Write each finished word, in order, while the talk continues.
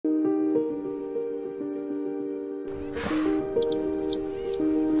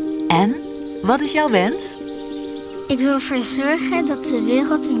En, wat is jouw wens? Ik wil ervoor zorgen dat de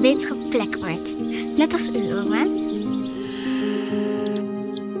wereld een betere plek wordt. Net als u, oma.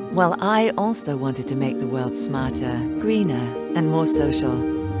 Well, I also wanted to make the world smarter, greener, and more social.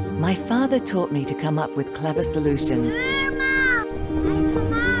 My father taught me to come up with clever solutions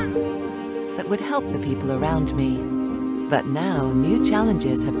that would help the people around me. But now, new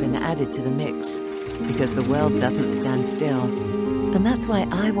challenges have been added to the mix, because the world doesn't stand still. And that's why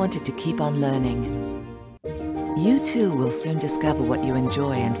I wanted to keep on learning. You too will soon discover what you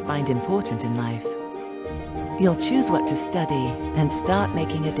enjoy and find important in life. You'll choose what to study and start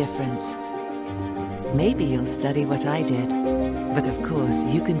making a difference. Maybe you'll study what I did, but of course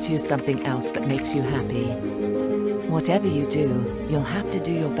you can choose something else that makes you happy. Whatever you do, you'll have to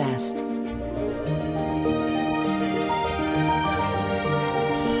do your best.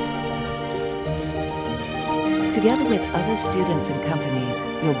 Together with other students and companies,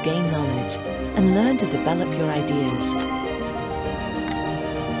 you'll gain knowledge and learn to develop your ideas.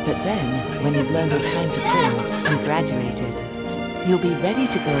 But then, when you've learned all kinds of things and graduated, you'll be ready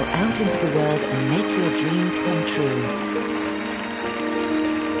to go out into the world and make your dreams come true.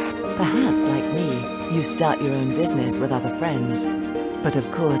 Perhaps, like me, you start your own business with other friends. But of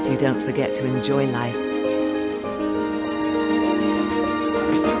course, you don't forget to enjoy life.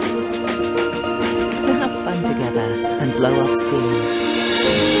 To have fun together and blow off steam.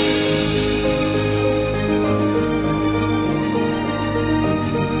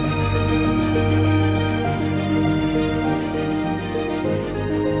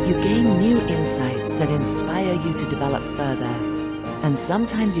 You gain new insights that inspire you to develop further. And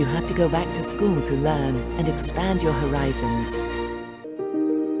sometimes you have to go back to school to learn and expand your horizons.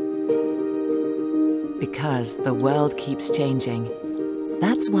 Because the world keeps changing.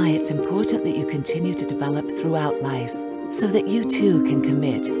 That's why it's important that you continue to develop throughout life, so that you too can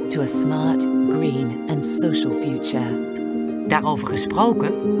commit to a smart, green and social future. Daarover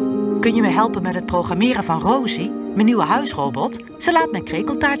gesproken, kun je me helpen met het programmeren van Rosie, mijn nieuwe huisrobot? Ze laat mijn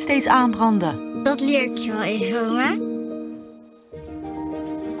krekeltaart steeds aanbranden. Dat leer ik je wel even, oma.